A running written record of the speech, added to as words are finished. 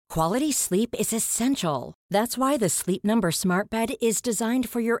Quality sleep is essential. That's why the Sleep Number Smart Bed is designed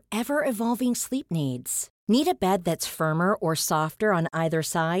for your ever-evolving sleep needs. Need a bed that's firmer or softer on either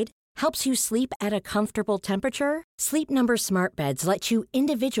side? Helps you sleep at a comfortable temperature? Sleep Number Smart Beds let you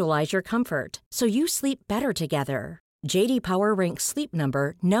individualize your comfort, so you sleep better together. J.D. Power ranks Sleep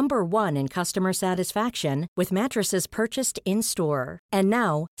Number number 1 in customer satisfaction with mattresses purchased in-store. And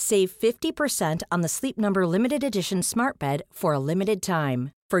now, save 50% on the Sleep Number Limited Edition Smart Bed for a limited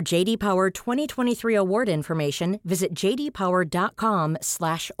time. For J.D. Power 2023 award information, visit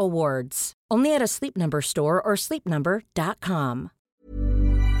jdpower.com/awards. Only at a Sleep Number store or sleepnumber.com.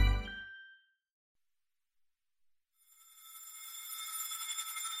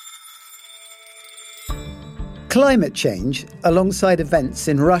 Climate change, alongside events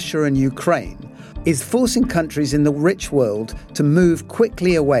in Russia and Ukraine, is forcing countries in the rich world to move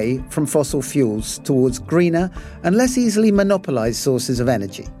quickly away from fossil fuels towards greener and less easily monopolised sources of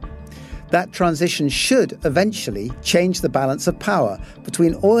energy. That transition should eventually change the balance of power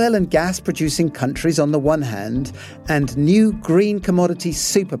between oil and gas producing countries on the one hand and new green commodity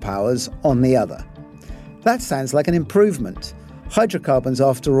superpowers on the other. That sounds like an improvement. Hydrocarbons,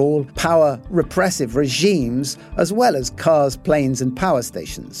 after all, power repressive regimes as well as cars, planes and power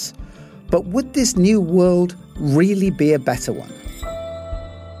stations. But would this new world really be a better one?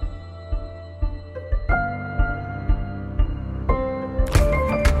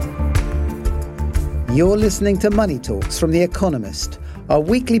 You're listening to Money Talks from The Economist, our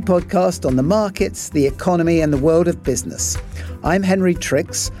weekly podcast on the markets, the economy and the world of business. I'm Henry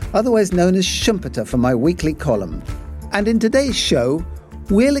Tricks, otherwise known as Schumpeter for my weekly column. And in today's show,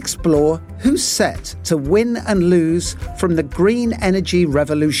 we'll explore who's set to win and lose from the green energy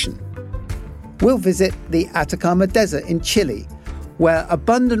revolution. We'll visit the Atacama Desert in Chile, where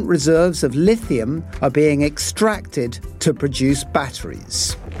abundant reserves of lithium are being extracted to produce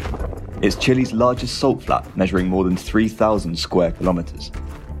batteries. It's Chile's largest salt flat, measuring more than 3,000 square kilometres.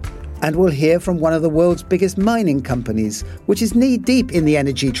 And we'll hear from one of the world's biggest mining companies, which is knee-deep in the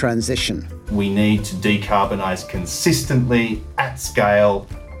energy transition. We need to decarbonise consistently, at scale,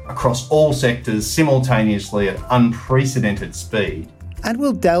 across all sectors, simultaneously at unprecedented speed. And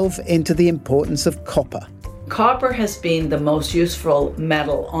we'll delve into the importance of copper. Copper has been the most useful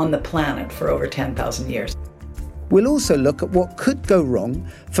metal on the planet for over 10,000 years. We'll also look at what could go wrong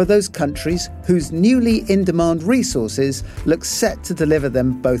for those countries whose newly in-demand resources look set to deliver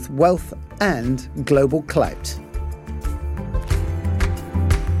them both wealth and global clout.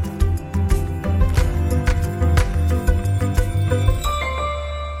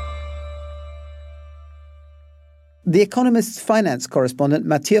 The Economist's finance correspondent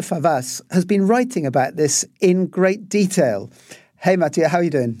Mathieu Favas has been writing about this in great detail. Hey Mathieu, how are you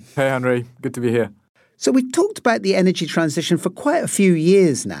doing? Hey Henry, good to be here. So we've talked about the energy transition for quite a few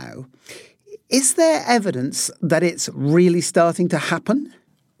years now. Is there evidence that it's really starting to happen?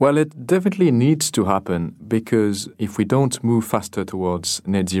 Well, it definitely needs to happen because if we don't move faster towards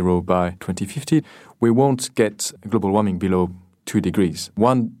net zero by 2050, we won't get global warming below 2 degrees.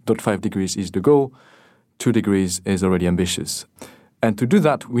 1.5 degrees is the goal, 2 degrees is already ambitious. And to do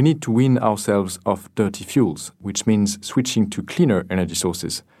that, we need to wean ourselves off dirty fuels, which means switching to cleaner energy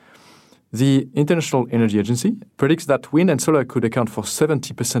sources. The International Energy Agency predicts that wind and solar could account for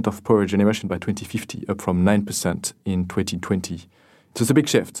 70% of power generation by 2050, up from 9% in 2020. So it's a big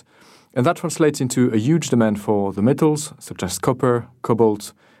shift. And that translates into a huge demand for the metals, such as copper,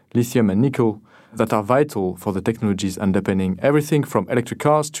 cobalt, lithium and nickel, that are vital for the technologies underpinning everything from electric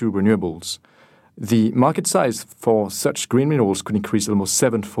cars to renewables. The market size for such green minerals could increase almost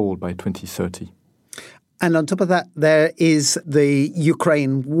sevenfold by 2030. And on top of that, there is the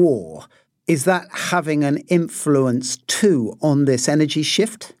Ukraine war. Is that having an influence too on this energy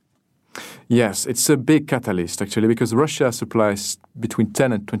shift? Yes, it's a big catalyst actually because Russia supplies between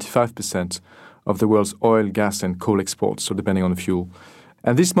 10 and 25% of the world's oil, gas and coal exports, so depending on the fuel.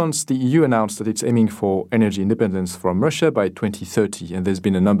 And this month, the EU announced that it's aiming for energy independence from Russia by 2030, and there's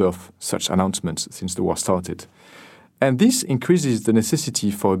been a number of such announcements since the war started. And this increases the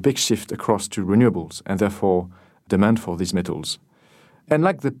necessity for a big shift across to renewables and therefore demand for these metals. And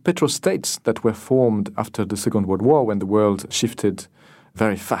like the petrostates that were formed after the Second World War when the world shifted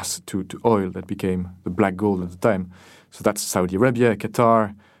very fast to oil that became the black gold at the time. So that's Saudi Arabia,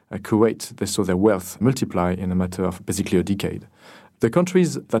 Qatar, Kuwait. They saw their wealth multiply in a matter of basically a decade. The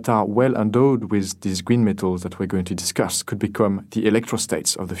countries that are well endowed with these green metals that we're going to discuss could become the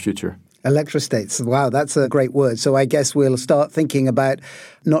electrostates of the future. Electrostates. Wow, that's a great word. So I guess we'll start thinking about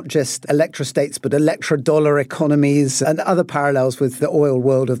not just electrostates, but electrodollar economies and other parallels with the oil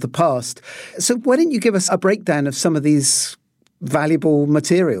world of the past. So why don't you give us a breakdown of some of these valuable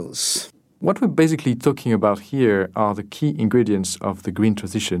materials. What we're basically talking about here are the key ingredients of the green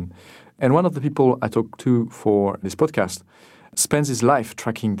transition. And one of the people I talked to for this podcast spends his life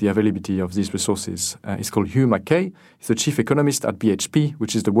tracking the availability of these resources. He's called Hugh Mackay. He's the chief economist at BHP,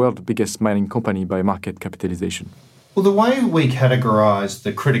 which is the world's biggest mining company by market capitalization. Well, the way we categorise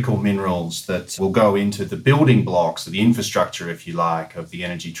the critical minerals that will go into the building blocks, the infrastructure, if you like, of the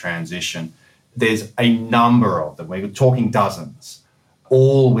energy transition, there's a number of them. We're talking dozens,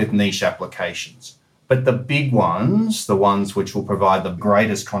 all with niche applications. But the big ones, the ones which will provide the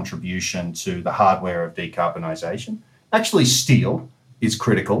greatest contribution to the hardware of decarbonisation, actually steel is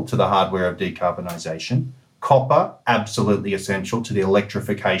critical to the hardware of decarbonisation. Copper, absolutely essential to the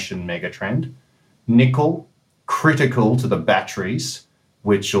electrification megatrend. Nickel, critical to the batteries,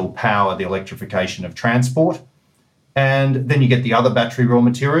 which will power the electrification of transport. And then you get the other battery raw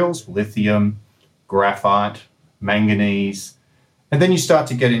materials, lithium, graphite, manganese. And then you start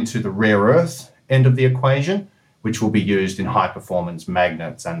to get into the rare earth end of the equation, which will be used in high-performance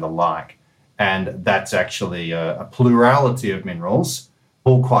magnets and the like. And that's actually a plurality of minerals,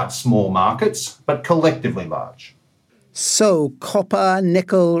 all quite small markets, but collectively large. So, copper,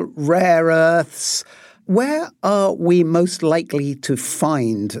 nickel, rare earths. Where are we most likely to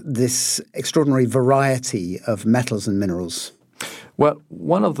find this extraordinary variety of metals and minerals? Well,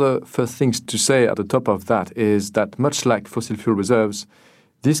 one of the first things to say at the top of that is that much like fossil fuel reserves,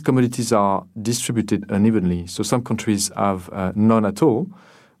 these commodities are distributed unevenly. So some countries have none at all,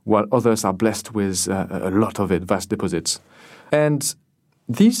 while others are blessed with a lot of it, vast deposits. And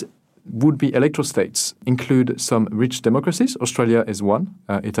these would-be electrostates include some rich democracies. Australia is one.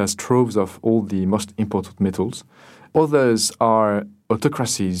 It has troves of all the most important metals. Others are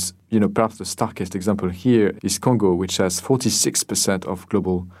autocracies. Perhaps the starkest example here is Congo, which has 46% of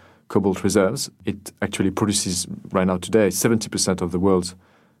global cobalt reserves. It actually produces right now today 70% of the world's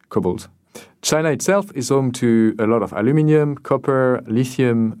cobalt. China itself is home to a lot of aluminium, copper,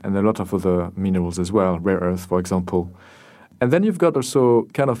 lithium, and a lot of other minerals as well, rare earth, for example. And then you've got also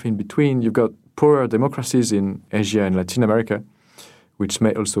kind of in between, you've got poorer democracies in Asia and Latin America, which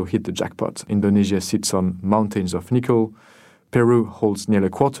may also hit the jackpot. Indonesia sits on mountains of nickel. Peru holds nearly a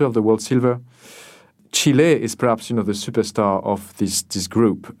quarter of the world's silver. Chile is perhaps, the superstar of this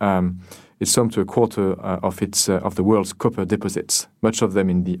group. It's home to a quarter of the world's copper deposits, much of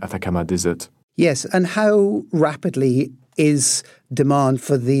them in the Atacama Desert. Yes, and how rapidly is demand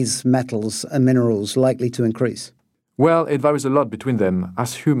for these metals and minerals likely to increase? Well, it varies a lot between them,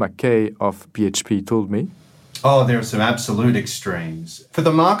 as Hugh Mackay of BHP told me. Oh, there are some absolute extremes. For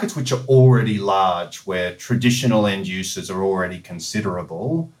the markets which are already large, where traditional end users are already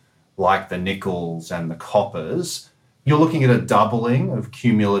considerable, like the nickels and the coppers, you're looking at a doubling of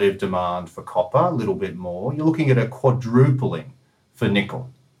cumulative demand for copper, a little bit more. You're looking at a quadrupling for nickel.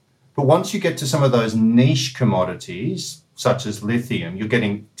 But once you get to some of those niche commodities, such as lithium, you're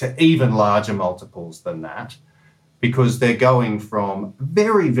getting to even larger multiples than that, because they're going from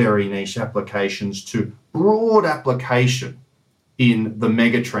very, very niche applications to broad application in the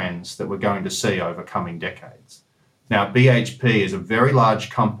megatrends that we're going to see over coming decades. Now, BHP is a very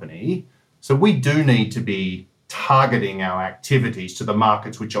large company, so we do need to be targeting our activities to the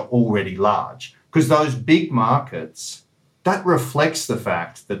markets which are already large, because those big markets, that reflects the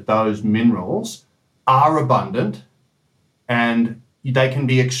fact that those minerals are abundant and they can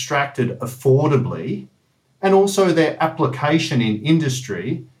be extracted affordably, and also their application in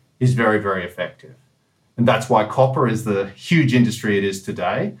industry is very, very effective. And that's why copper is the huge industry it is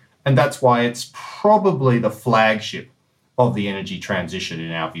today, and that's why it's probably the flagship of the energy transition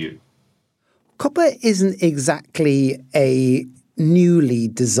in our view. Copper isn't exactly a newly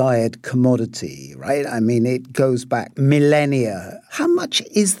desired commodity, right? I mean, it goes back millennia. How much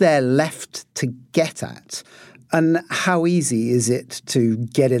is there left to get at? And how easy is it to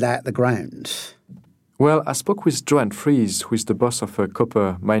get it out the ground? Well, I spoke with Joanne Fries, who is the boss of a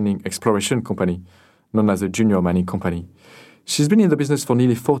copper mining exploration company, known as a junior mining company. She's been in the business for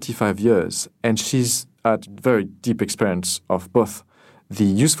nearly 45 years, and she's had very deep experience of both the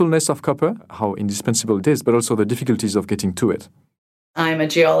usefulness of copper, how indispensable it is, but also the difficulties of getting to it. I'm a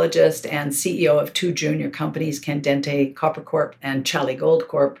geologist and CEO of two junior companies, Candente Copper Corp and Chali Gold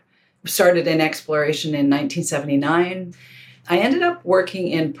Corp. Started in exploration in 1979. I ended up working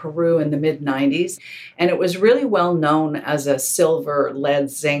in Peru in the mid-90s, and it was really well known as a silver, lead,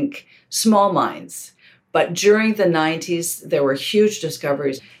 zinc, small mines. But during the 90s, there were huge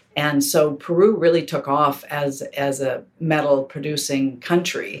discoveries. And so Peru really took off as a metal-producing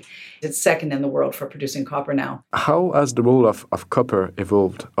country. It's second in the world for producing copper now. How has the role of copper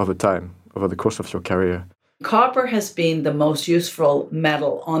evolved over time, over the course of your career? Copper has been the most useful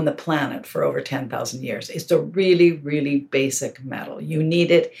metal on the planet for over 10,000 years. It's a really, really basic metal. You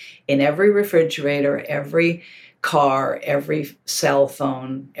need it in every refrigerator, every car, every cell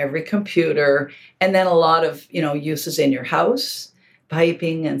phone, every computer, and then a lot of, uses in your house,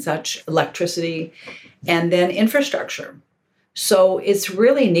 piping and such, electricity, and then infrastructure. So it's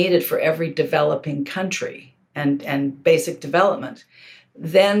really needed for every developing country and basic development.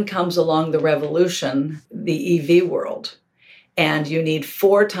 Then comes along the revolution, the EV world, and you need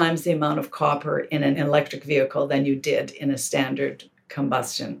 4 times the amount of copper in an electric vehicle than you did in a standard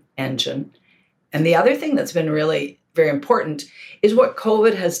combustion engine. And the other thing that's been really very important is what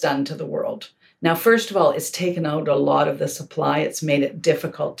COVID has done to the world. Now, first of all, it's taken out a lot of the supply. It's made it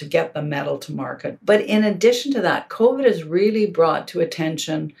difficult to get the metal to market. But in addition to that, COVID has really brought to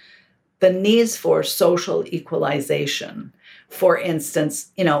attention the needs for social equalization. For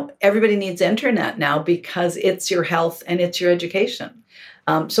instance, everybody needs internet now because it's your health and it's your education.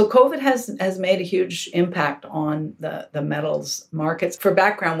 So COVID has made a huge impact on the metals markets. For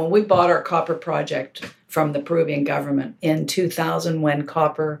background, when we bought our copper project from the Peruvian government in 2000, when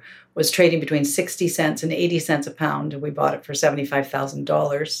copper was trading between 60 cents and 80 cents a pound, we bought it for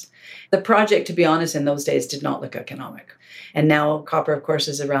 $75,000. The project, to be honest, in those days did not look economic. And now copper, of course,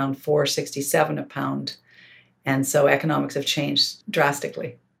 is around $4.67 a pound. And so economics have changed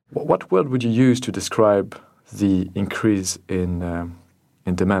drastically. What word would you use to describe the increase in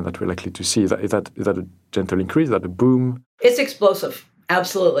demand that we're likely to see? Is that a gentle increase? Is that a boom? It's explosive.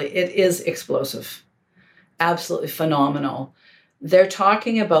 Absolutely. It is explosive. Absolutely phenomenal. They're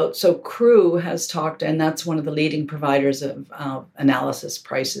talking about, so CRU has talked, and that's one of the leading providers of analysis,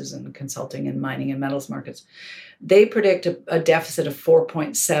 prices, and consulting in mining and metals markets. They predict a deficit of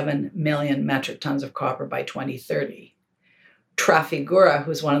 4.7 million metric tons of copper by 2030. Trafigura,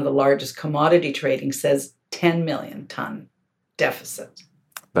 who's one of the largest commodity trading, says 10 million ton deficit.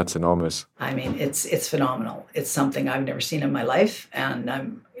 That's enormous. I mean, it's phenomenal. It's something I've never seen in my life,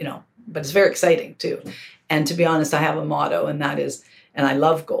 and but it's very exciting too. And to be honest, I have a motto, and that is, and I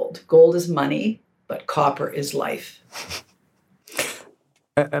love gold. Gold is money, but copper is life.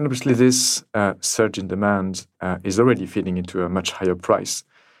 And obviously this surge in demand is already feeding into a much higher price.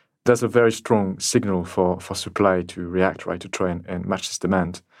 There's a very strong signal for supply to react, right, to try and match this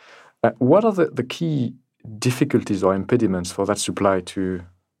demand. What are the key difficulties or impediments for that supply to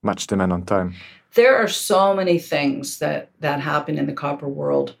match demand on time? There are so many things that happen in the copper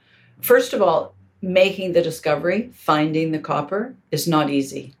world. First of all, making the discovery, finding the copper is not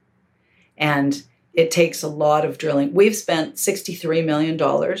easy. And it takes a lot of drilling. We've spent $63 million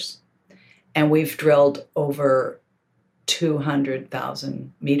and we've drilled over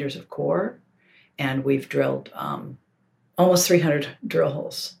 200,000 meters of core, and we've drilled almost 300 drill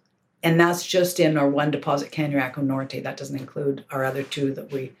holes. And that's just in our one deposit, Cañariaco Norte. That doesn't include our other two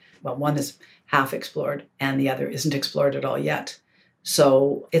one is half explored and the other isn't explored at all yet.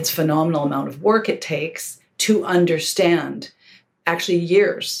 So it's a phenomenal amount of work it takes to understand, actually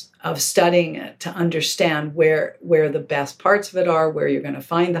years of studying it to understand where the best parts of it are, where you're going to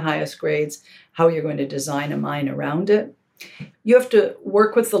find the highest grades, how you're going to design a mine around it. You have to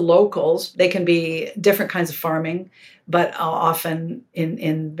work with the locals. They can be different kinds of farming, but often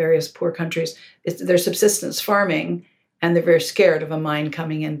in various poor countries, they're subsistence farming, and they're very scared of a mine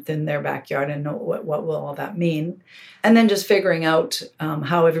coming in their backyard and know what will all that mean. And then just figuring out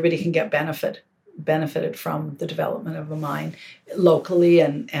how everybody can get benefited from the development of a mine locally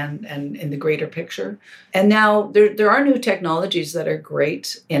and in the greater picture. And now there are new technologies that are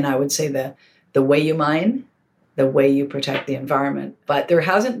great in, I would say, the way you mine, the way you protect the environment. But there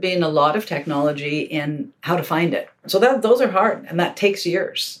hasn't been a lot of technology in how to find it. So those are hard, and that takes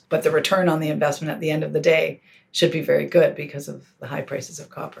years. But the return on the investment at the end of the day should be very good because of the high prices of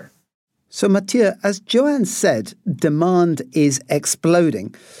copper. So Mathieu, as Joanne said, demand is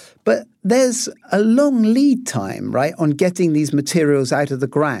exploding. But there's a long lead time, right, on getting these materials out of the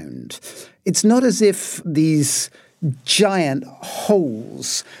ground. It's not as if these giant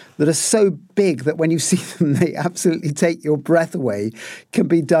holes that are so big that when you see them, they absolutely take your breath away, can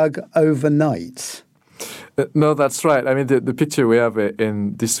be dug overnight. No, that's right. I mean, the picture we have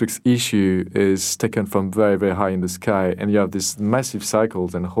in this week's issue is taken from very, very high in the sky, and you have these massive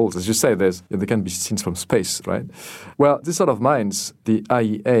cycles and holes. As you say, they can be seen from space, right? Well, this sort of mines, the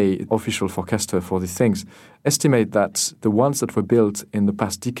IEA, official forecaster for these things, estimate that the ones that were built in the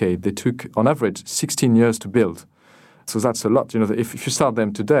past decade, they took, on average, 16 years to build. So that's a lot. If you start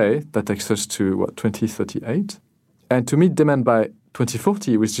them today, that takes us to, 2038? And to meet demand by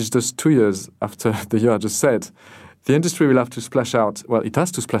 2040, which is just 2 years after the year I just said, The industry will have to splash out. Well, it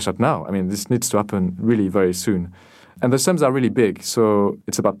has to splash out now. I mean, this needs to happen really very soon. And the sums are really big. So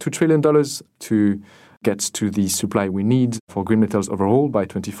it's about $2 trillion to get to the supply we need for green metals overall by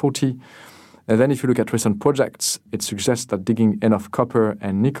 2040. And then if you look at recent projects, it suggests that digging enough copper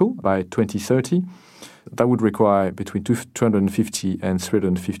and nickel by 2030, that would require between $250 and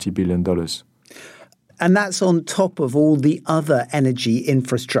 $350 billion. And that's on top of all the other energy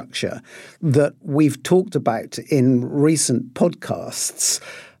infrastructure that we've talked about in recent podcasts,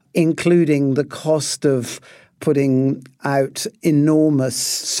 including the cost of putting out enormous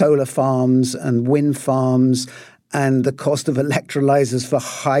solar farms and wind farms and the cost of electrolyzers for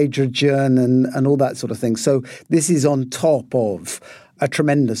hydrogen and all that sort of thing. So this is on top of a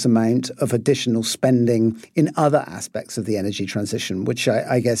tremendous amount of additional spending in other aspects of the energy transition, which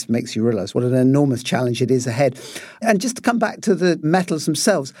I guess makes you realize what an enormous challenge it is ahead. And just to come back to the metals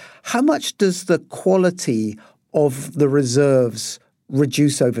themselves, how much does the quality of the reserves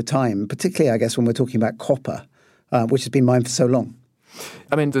reduce over time, particularly, I guess, when we're talking about copper, which has been mined for so long?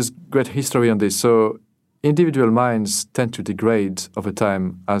 I mean, there's great history on this. So individual mines tend to degrade over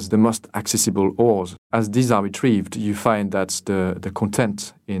time as the most accessible ores. As these are retrieved, you find that the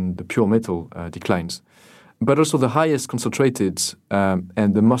content in the pure metal declines. But also the highest concentrated and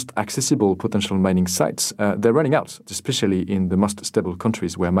the most accessible potential mining sites, they're running out, especially in the most stable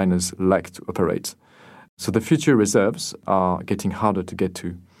countries where miners like to operate. So the future reserves are getting harder to get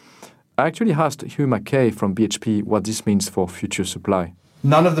to. I actually asked Hugh Mackay from BHP what this means for future supply.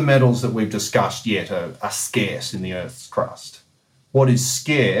 None of the metals that we've discussed yet are scarce in the Earth's crust. What is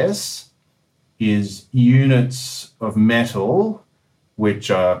scarce is units of metal which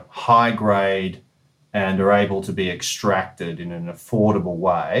are high grade and are able to be extracted in an affordable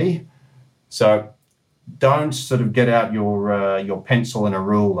way. So don't sort of get out your pencil and a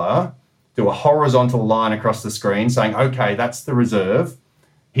ruler, do a horizontal line across the screen saying, okay, that's the reserve.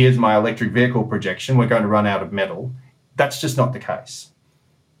 Here's my electric vehicle projection. We're going to run out of metal. That's just not the case.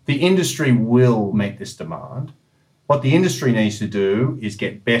 The industry will meet this demand. What the industry needs to do is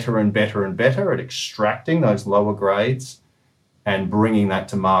get better and better and better at extracting those lower grades and bringing that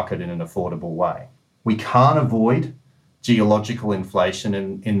to market in an affordable way. We can't avoid geological inflation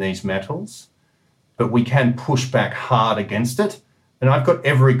in these metals, but we can push back hard against it. And I've got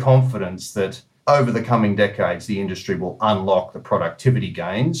every confidence that over the coming decades, the industry will unlock the productivity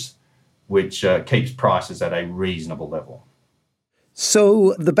gains, which keeps prices at a reasonable level.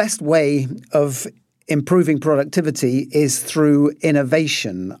 So the best way of improving productivity is through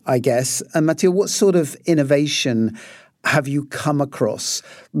innovation, I guess. And Mathieu, what sort of innovation have you come across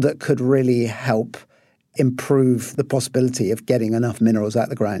that could really help improve the possibility of getting enough minerals out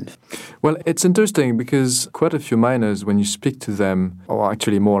the ground? Well, it's interesting because quite a few miners, when you speak to them, or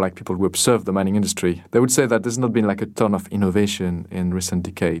actually more like people who observe the mining industry, they would say that there's not been like a ton of innovation in recent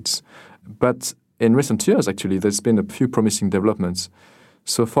decades. But in recent years, actually, there's been a few promising developments.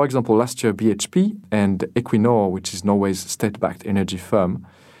 So, for example, last year, BHP and Equinor, which is Norway's state-backed energy firm,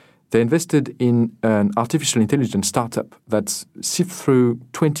 they invested in an artificial intelligence startup that sifted through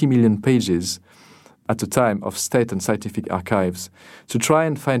 20 million pages at a time of state and scientific archives to try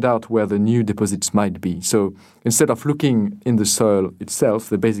and find out where the new deposits might be. So instead of looking in the soil itself,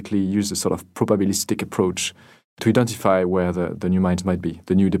 they basically use a sort of probabilistic approach to identify where the new mines might be,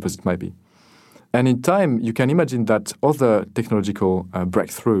 the new deposit might be. And in time, you can imagine that other technological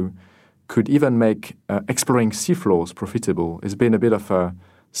breakthrough could even make exploring seafloors profitable. It's been a bit of a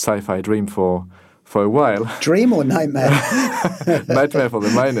sci-fi dream for a while. Dream or nightmare? Nightmare for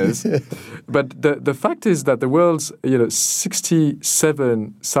the miners. But the fact is that the world's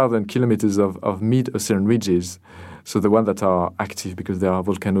 67,000 kilometers of mid-ocean ridges, so the ones that are active because there are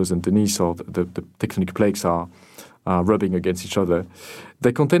volcanoes underneath or the tectonic plates are rubbing against each other,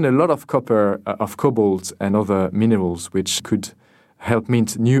 they contain a lot of copper, of cobalt and other minerals which could help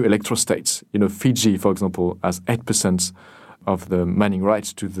mint new electrostates. Fiji, for example, has 8% of the mining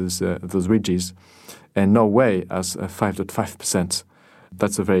rights to those ridges, and Norway has 5.5%.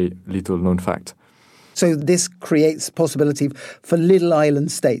 That's a very little known fact. So this creates possibility for little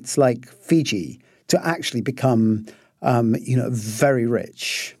island states like Fiji to actually become, very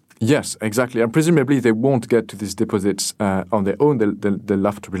rich. Yes, exactly. And presumably they won't get to these deposits on their own. They'll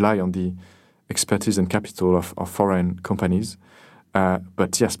have to rely on the expertise and capital of foreign companies.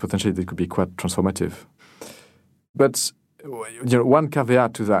 But yes, potentially they could be quite transformative. But one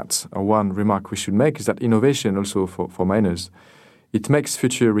caveat to that, or one remark we should make, is that innovation also for miners, it makes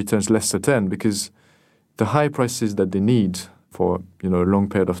future returns less certain because the high prices that they need for a long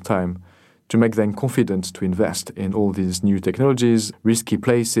period of time to make them confident to invest in all these new technologies, risky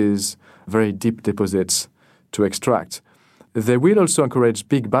places, very deep deposits, to extract, they will also encourage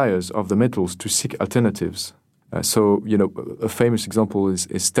big buyers of the metals to seek alternatives. So, a famous example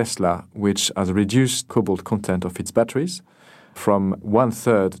is Tesla, which has reduced cobalt content of its batteries from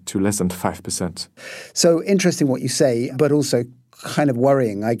 1/3 to less than 5%. So interesting what you say, but also kind of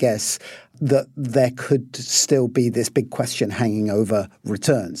worrying, I guess, that there could still be this big question hanging over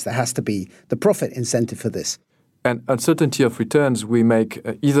returns. There has to be the profit incentive for this. And uncertainty of returns, we make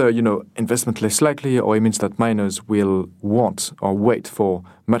either, investment less likely, or it means that miners will want or wait for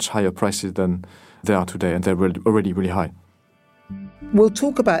much higher prices than they are today, and they're already really high. We'll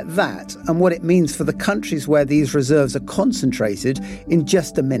talk about that and what it means for the countries where these reserves are concentrated in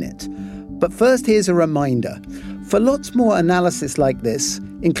just a minute. But first, here's a reminder. For lots more analysis like this,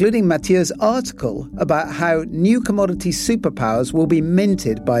 including Mathieu's article about how new commodity superpowers will be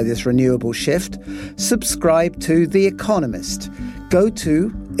minted by this renewable shift, subscribe to The Economist. Go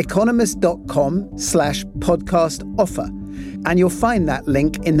to economist.com/podcast offer, and you'll find that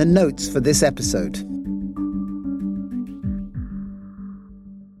link in the notes for this episode.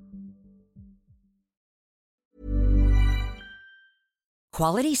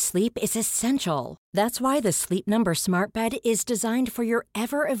 Quality sleep is essential. That's why the Sleep Number Smart Bed is designed for your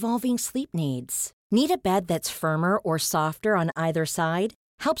ever-evolving sleep needs. Need a bed that's firmer or softer on either side?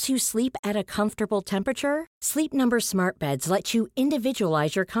 Helps you sleep at a comfortable temperature? Sleep Number Smart Beds let you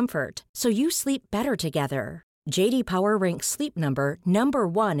individualize your comfort, so you sleep better together. J.D. Power ranks Sleep Number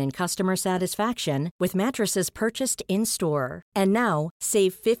 #1 in customer satisfaction with mattresses purchased in-store. And now,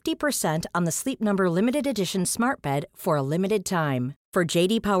 save 50% on the Sleep Number Limited Edition Smart Bed for a limited time. For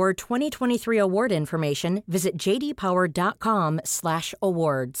J.D. Power 2023 award information, visit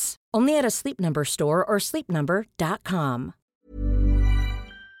jdpower.com/awards. Only at a Sleep Number store or sleepnumber.com.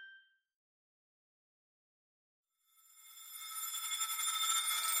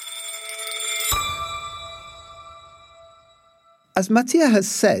 As Mathieu has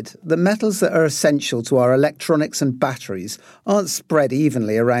said, the metals that are essential to our electronics and batteries aren't spread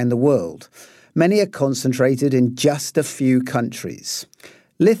evenly around the world. Many are concentrated in just a few countries.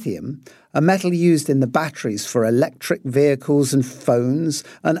 Lithium, a metal used in the batteries for electric vehicles and phones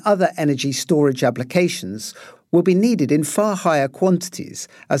and other energy storage applications, will be needed in far higher quantities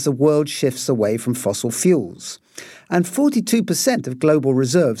as the world shifts away from fossil fuels. And 42% of global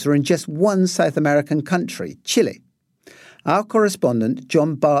reserves are in just one South American country, Chile. Our correspondent,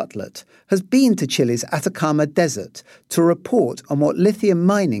 John Bartlett, has been to Chile's Atacama Desert to report on what lithium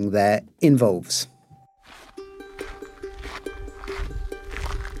mining there involves.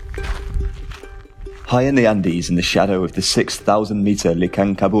 High in the Andes, in the shadow of the 6,000-metre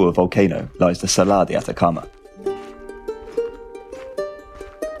Licancabur volcano, lies the Salar de Atacama.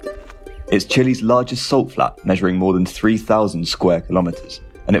 It's Chile's largest salt flat, measuring more than 3,000 square kilometres,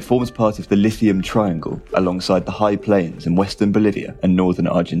 and it forms part of the Lithium Triangle alongside the high plains in western Bolivia and northern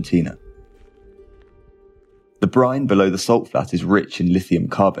Argentina. The brine below the salt flat is rich in lithium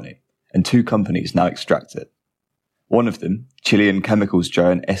carbonate, and two companies now extract it. One of them, Chilean chemicals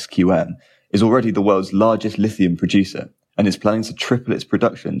giant SQM, is already the world's largest lithium producer and is planning to triple its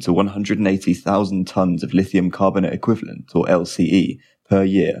production to 180,000 tonnes of lithium carbonate equivalent, or LCE, per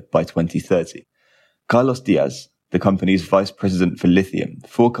year by 2030. Carlos Diaz, the company's vice president for lithium,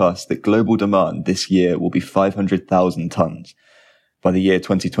 forecasts that global demand this year will be 500,000 tonnes. By the year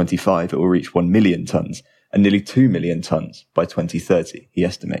 2025, it will reach 1 million tonnes, and nearly 2 million tonnes by 2030, he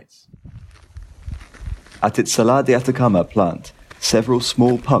estimates. At its Salar de Atacama plant, several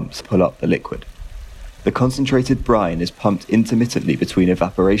small pumps pull up the liquid. The concentrated brine is pumped intermittently between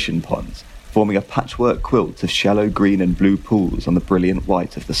evaporation ponds, forming a patchwork quilt of shallow green and blue pools on the brilliant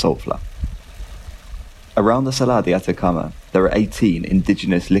white of the salt flat. Around the Salar de Atacama, there are 18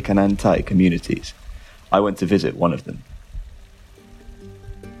 indigenous Licanantay communities. I went to visit one of them.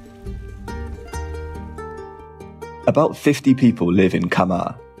 About 50 people live in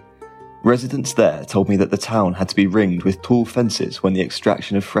Camar. Residents there told me that the town had to be ringed with tall fences when the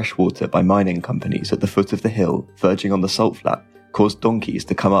extraction of fresh water by mining companies at the foot of the hill, verging on the salt flat, caused donkeys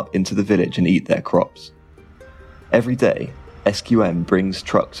to come up into the village and eat their crops. Every day, SQM brings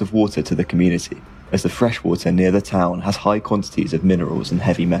trucks of water to the community, as the fresh water near the town has high quantities of minerals and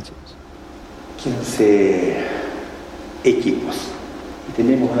heavy metals. 15 equipos. Y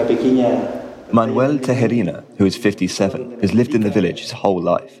tenemos una pequeña... Manuel Tejerina, who is 57, has lived in the village his whole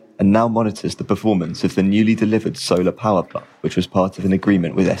life and now monitors the performance of the newly delivered solar power plant, which was part of an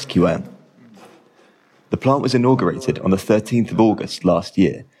agreement with SQM. The plant was inaugurated on the 13th of August last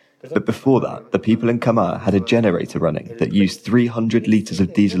year, but before that, the people in Camar had a generator running that used 300 litres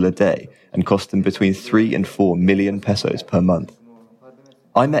of diesel a day and cost them between 3 and 4 million pesos per month.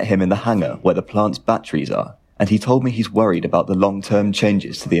 I met him in the hangar where the plant's batteries are, and he told me he's worried about the long-term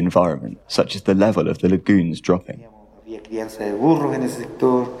changes to the environment, such as the level of the lagoons dropping. Había crianza de burros en ese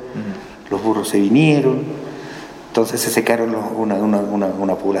sector, los burros se vinieron, entonces se secaron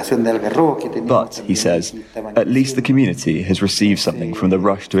una población de algarrobos que tenían. But, he says, at least the community has received something from the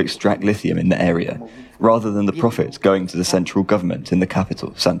rush to extract lithium in the area, rather than the profits going to the central government in the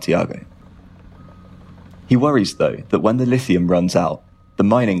capital, Santiago. He worries, though, that when the lithium runs out, the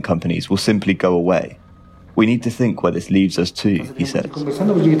mining companies will simply go away. We need to think where this leaves us too, he says.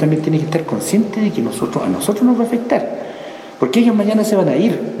 Conversando porque ellos también tienen que estar conscientes de que a nosotros nos va a afectar, porque ellos mañana se van a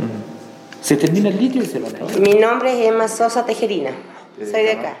ir. Se termina el litio y se van a ir. Mi nombre es Emma Sosa Tejerina. Soy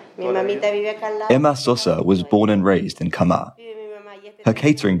de acá. Mi mamita vive acá al lado. Emma Sosa was born and raised in Camar. Her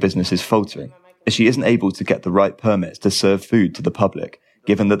catering business is faltering, as she isn't able to get the right permits to serve food to the public,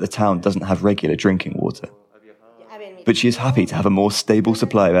 given that the town doesn't have regular drinking water. But she is happy to have a more stable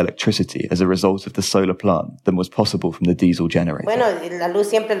supply of electricity as a result of the solar plant than was possible from the diesel generator. Bueno, la luz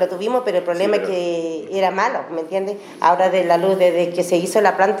siempre lo tuvimos, pero el problema es que era malo, ¿me entiendes? Ahora de la luz, desde que se hizo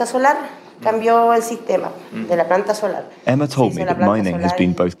la planta solar, cambió el sistema de la planta solar. Emma told me that mining has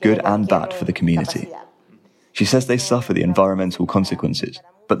been both good and bad for the community. She says they suffer the environmental consequences,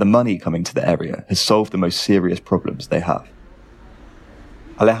 but the money coming to the area has solved the most serious problems they have.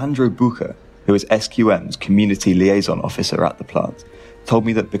 Alejandro Bucher, who is SQM's community liaison officer at the plant, told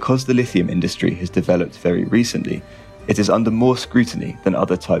me that because the lithium industry has developed very recently, it is under more scrutiny than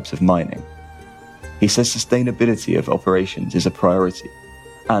other types of mining. He says sustainability of operations is a priority,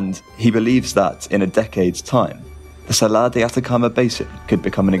 and he believes that, in a decade's time, the Salar de Atacama Basin could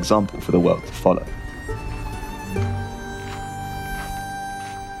become an example for the world to follow.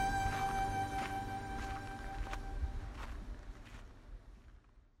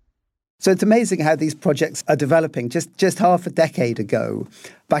 So it's amazing how these projects are developing. Just half a decade ago,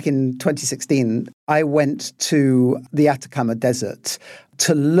 back in 2016, I went to the Atacama Desert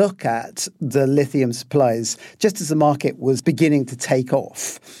to look at the lithium supplies just as the market was beginning to take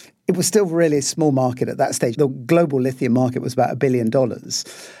off. It was still really a small market at that stage. The global lithium market was about $1 billion.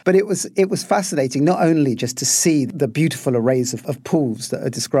 But it was fascinating, not only just to see the beautiful arrays of pools that are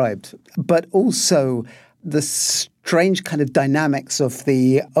described, but also the strange kind of dynamics of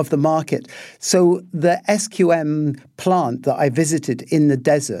the market. So the SQM plant that I visited in the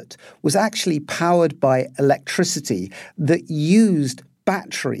desert was actually powered by electricity that used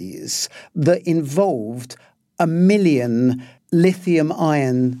batteries that involved 1 million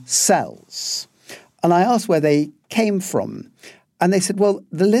lithium-ion cells. And I asked where they came from. And they said, well,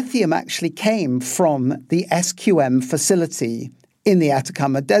 the lithium actually came from the SQM facility in the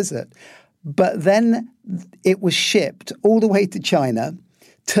Atacama Desert. But then it was shipped all the way to China,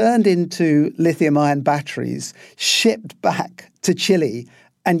 turned into lithium-ion batteries, shipped back to Chile,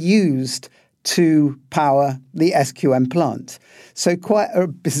 and used to power the SQM plant. So quite a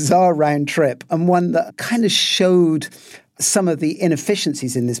bizarre round trip, and one that kind of showed some of the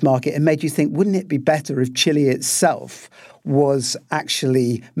inefficiencies in this market and made you think, wouldn't it be better if Chile itself was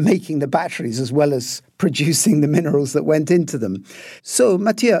actually making the batteries as well as producing the minerals that went into them? So,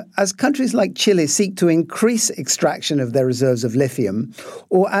 Mathieu, as countries like Chile seek to increase extraction of their reserves of lithium,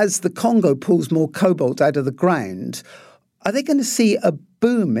 or as the Congo pulls more cobalt out of the ground, are they going to see a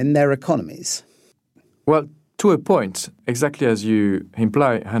boom in their economies? Well, to a point, exactly as you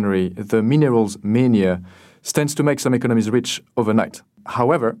imply, Henry, the minerals mania tends to make some economies rich overnight.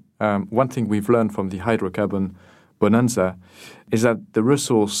 However, one thing we've learned from the hydrocarbon bonanza is that the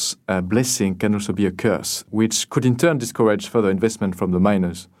resource blessing can also be a curse, which could in turn discourage further investment from the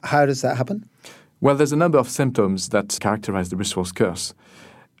miners. How does that happen? Well, there's a number of symptoms that characterize the resource curse.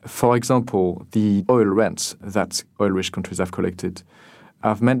 For example, the oil rents that oil-rich countries have collected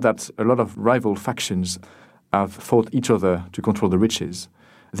have meant that a lot of rival factions have fought each other to control the riches.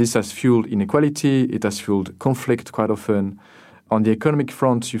 This has fueled inequality, it has fueled conflict quite often. On the economic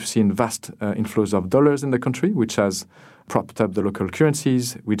front, you've seen vast inflows of dollars in the country, which has propped up the local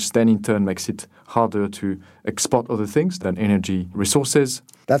currencies, which then in turn makes it harder to export other things than energy resources.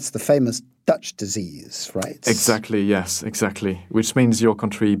 That's the famous Dutch disease, right? Exactly, yes, exactly. Which means your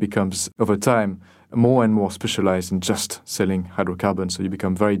country becomes, over time, more and more specialized in just selling hydrocarbons. So you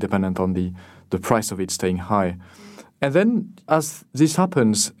become very dependent on the price of it staying high. And then, as this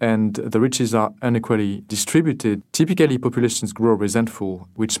happens and the riches are unequally distributed, typically populations grow resentful,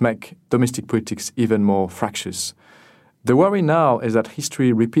 which make domestic politics even more fractious. The worry now is that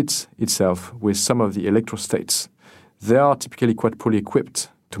history repeats itself with some of the electrostates. They are typically quite poorly equipped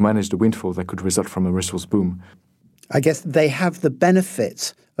to manage the windfall that could result from a resource boom. I guess they have the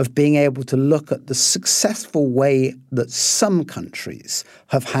benefit of being able to look at the successful way that some countries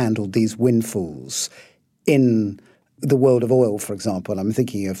have handled these windfalls in the world of oil, for example. I'm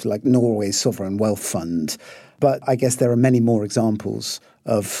thinking of like Norway's sovereign wealth fund. But I guess there are many more examples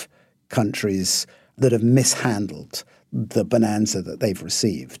of countries that have mishandled the bonanza that they've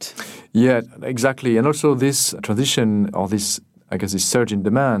received. Yeah, exactly. And also this transition, or this surge in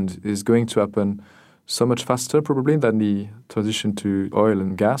demand is going to happen so much faster probably than the transition to oil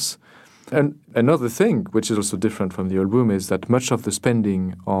and gas. And another thing, which is also different from the oil boom, is that much of the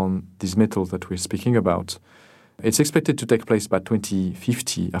spending on these metals that we're speaking about, it's expected to take place by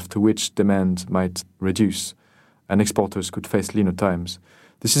 2050, after which demand might reduce and exporters could face leaner times.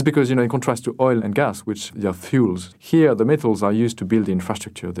 This is because, in contrast to oil and gas, which are fuels, here the metals are used to build the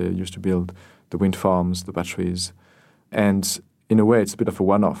infrastructure. They're used to build the wind farms, the batteries. And in a way, it's a bit of a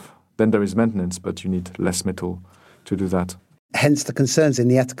one-off. Then there is maintenance, but you need less metal to do that. Hence the concerns in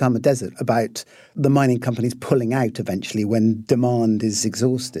the Atacama Desert about the mining companies pulling out eventually when demand is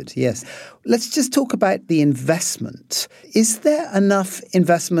exhausted. Yes. Let's just talk about the investment. Is there enough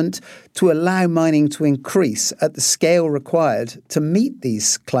investment to allow mining to increase at the scale required to meet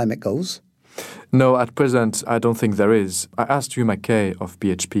these climate goals? No, at present, I don't think there is. I asked Hugh Mackay of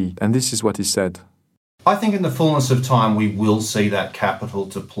BHP, and this is what he said. I think in the fullness of time we will see that capital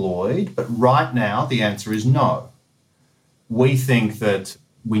deployed, but right now the answer is no. We think that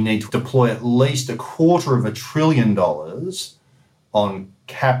we need to deploy at least $250 billion on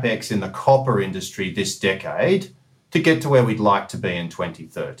CapEx in the copper industry this decade to get to where we'd like to be in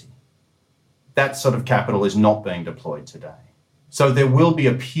 2030. That sort of capital is not being deployed today. So there will be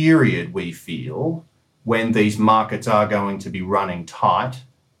a period, we feel, when these markets are going to be running tight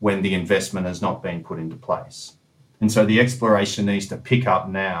when the investment has not been put into place. And so the exploration needs to pick up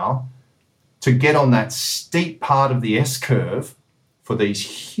now to get on that steep part of the S-curve for these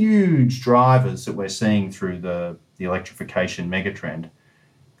huge drivers that we're seeing through the electrification megatrend.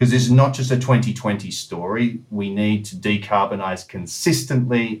 Because this is not just a 2020 story. We need to decarbonise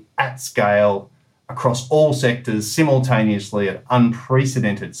consistently, at scale, across all sectors, simultaneously at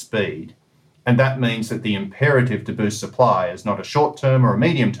unprecedented speed. And that means that the imperative to boost supply is not a short-term or a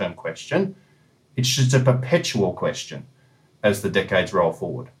medium-term question. It's just a perpetual question as the decades roll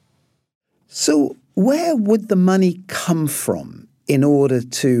forward. So where would the money come from in order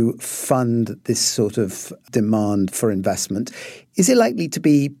to fund this sort of demand for investment? Is it likely to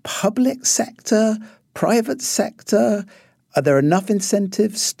be public sector, private sector? Are there enough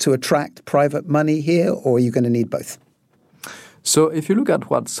incentives to attract private money here, or are you going to need both? So if you look at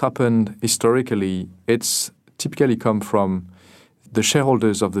what's happened historically, it's typically come from the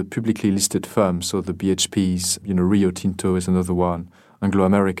shareholders of the publicly listed firms, so the BHPs, Rio Tinto is another one, Anglo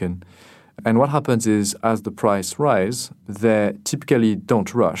American. And what happens is, as the price rise, they typically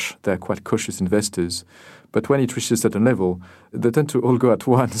don't rush. They're quite cautious investors. But when it reaches a certain level, they tend to all go at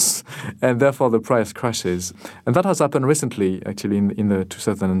once, and therefore the price crashes. And that has happened recently, actually, in the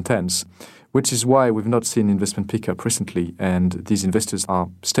 2010s, which is why we've not seen investment pick up recently. And these investors are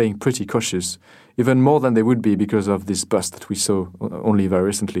staying pretty cautious, even more than they would be because of this bust that we saw only very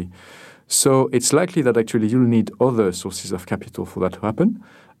recently. So it's likely that actually you'll need other sources of capital for that to happen.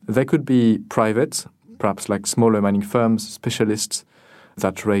 They could be private, perhaps like smaller mining firms, specialists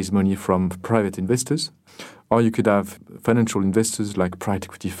that raise money from private investors. Or you could have financial investors like private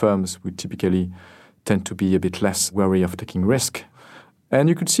equity firms, who typically tend to be a bit less wary of taking risk. And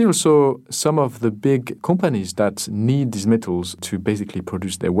you could see also some of the big companies that need these metals to basically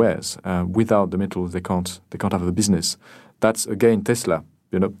produce their wares. Without the metals, they can't have a business. That's, again, Tesla.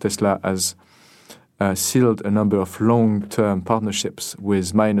 Tesla has sealed a number of long-term partnerships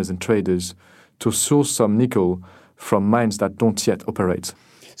with miners and traders to source some nickel from mines that don't yet operate.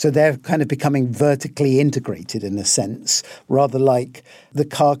 So they're kind of becoming vertically integrated in a sense, rather like the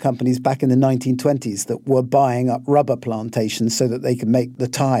car companies back in the 1920s that were buying up rubber plantations so that they could make the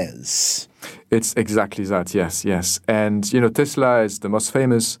tires. It's exactly that, yes. And, Tesla is the most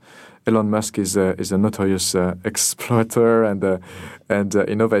famous. Elon Musk is a notorious exploiter and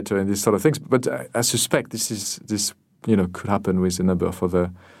innovator in these sort of things. But I suspect this could happen with a number of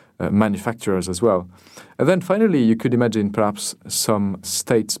other manufacturers as well. And then finally, you could imagine perhaps some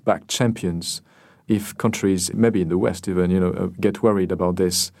state-backed champions. If countries, maybe in the West even, get worried about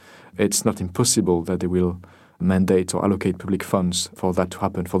this, it's not impossible that they will mandate or allocate public funds for that to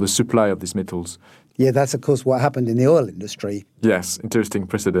happen, for the supply of these metals. Yeah, that's, of course, what happened in the oil industry. Yes, interesting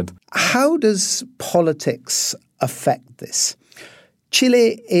precedent. How does politics affect this?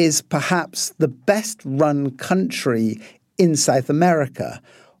 Chile is perhaps the best-run country in South America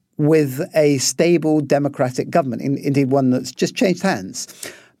with a stable democratic government, indeed one that's just changed hands.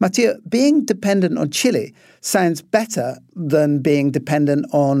 Mathieu, being dependent on Chile sounds better than being dependent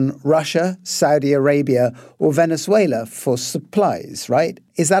on Russia, Saudi Arabia, or Venezuela for supplies, right?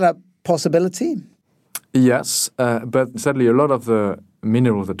 Is that a possibility? Yes, but sadly a lot of the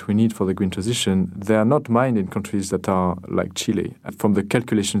minerals that we need for the green transition, they are not mined in countries that are like Chile. From the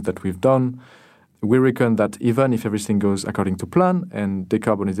calculations that we've done, we reckon that even if everything goes according to plan and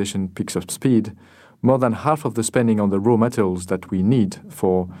decarbonization picks up speed, more than half of the spending on the raw materials that we need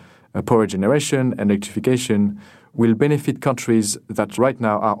for power generation and electrification will benefit countries that right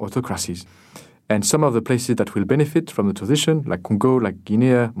now are autocracies. And some of the places that will benefit from the transition, like Congo, like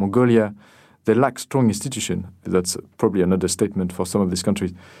Guinea, Mongolia, they lack strong institutions. That's probably another statement for some of these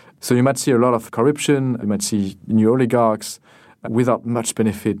countries. So you might see a lot of corruption, you might see new oligarchs without much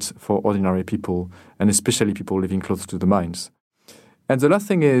benefit for ordinary people, and especially people living close to the mines. And the last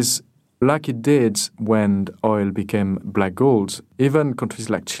thing is, like it did when oil became black gold, even countries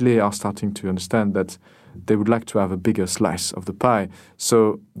like Chile are starting to understand that they would like to have a bigger slice of the pie.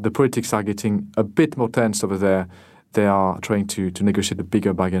 So the politics are getting a bit more tense over there. They are trying to negotiate a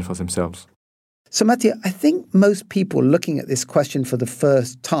bigger bargain for themselves. So, Mathieu, I think most people looking at this question for the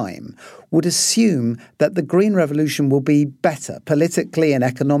first time would assume that the Green Revolution will be better politically and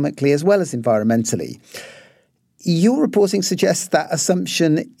economically as well as environmentally. Your reporting suggests that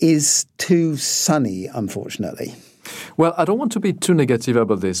assumption is too sunny, unfortunately. Well, I don't want to be too negative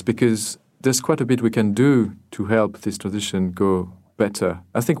about this because there's quite a bit we can do to help this transition go better.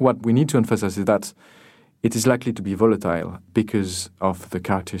 I think what we need to emphasize is that it is likely to be volatile because of the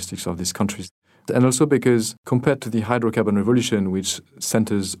characteristics of these countries. And also because compared to the hydrocarbon revolution, which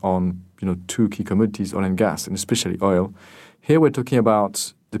centers on two key commodities, oil and gas, and especially oil, here we're talking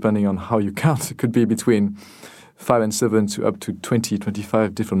about, depending on how you count, it could be between 5 and 7 to up to 20,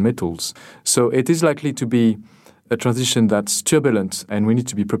 25 different metals. So it is likely to be a transition that's turbulent, and we need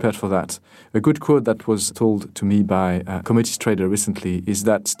to be prepared for that. A good quote that was told to me by a commodities trader recently is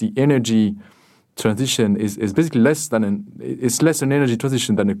that the energy transition is basically less an energy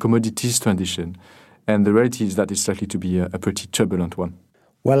transition than a commodities transition. And the reality is that it's likely to be a pretty turbulent one.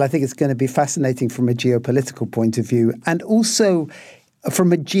 Well, I think it's going to be fascinating from a geopolitical point of view and also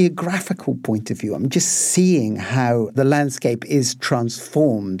from a geographical point of view. I'm just seeing how the landscape is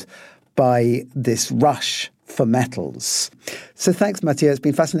transformed by this rush for metals. So thanks, Mathieu. It's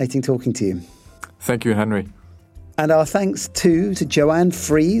been fascinating talking to you. Thank you, Henry. And our thanks too to Joanne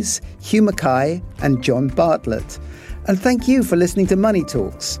Fries, Hugh Mackay and John Bartlett. And thank you for listening to Money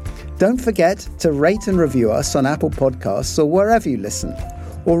Talks. Don't forget to rate and review us on Apple Podcasts or wherever you listen,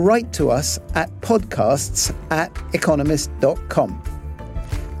 or write to us at podcasts@economist.com.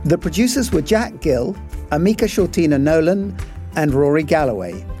 The producers were Jack Gill, Amika Shortina-Nolan and Rory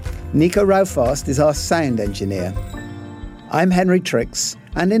Galloway. Nico Raufast is our sound engineer. I'm Henry Tricks,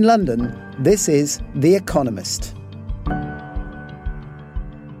 and in London, this is The Economist.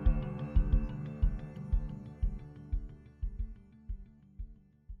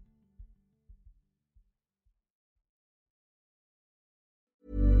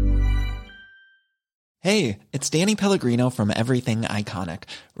 Hey, it's Danny Pellegrino from Everything Iconic.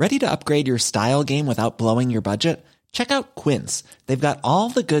 Ready to upgrade your style game without blowing your budget? Check out Quince. They've got all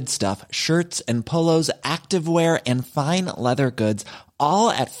the good stuff, shirts and polos, activewear, and fine leather goods, all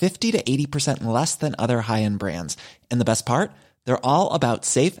at 50 to 80% less than other high-end brands. And the best part? They're all about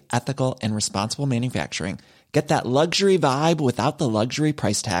safe, ethical, and responsible manufacturing. Get that luxury vibe without the luxury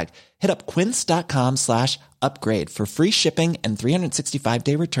price tag. Hit up quince.com/upgrade for free shipping and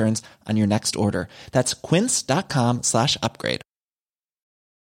 365-day returns on your next order. That's quince.com/upgrade.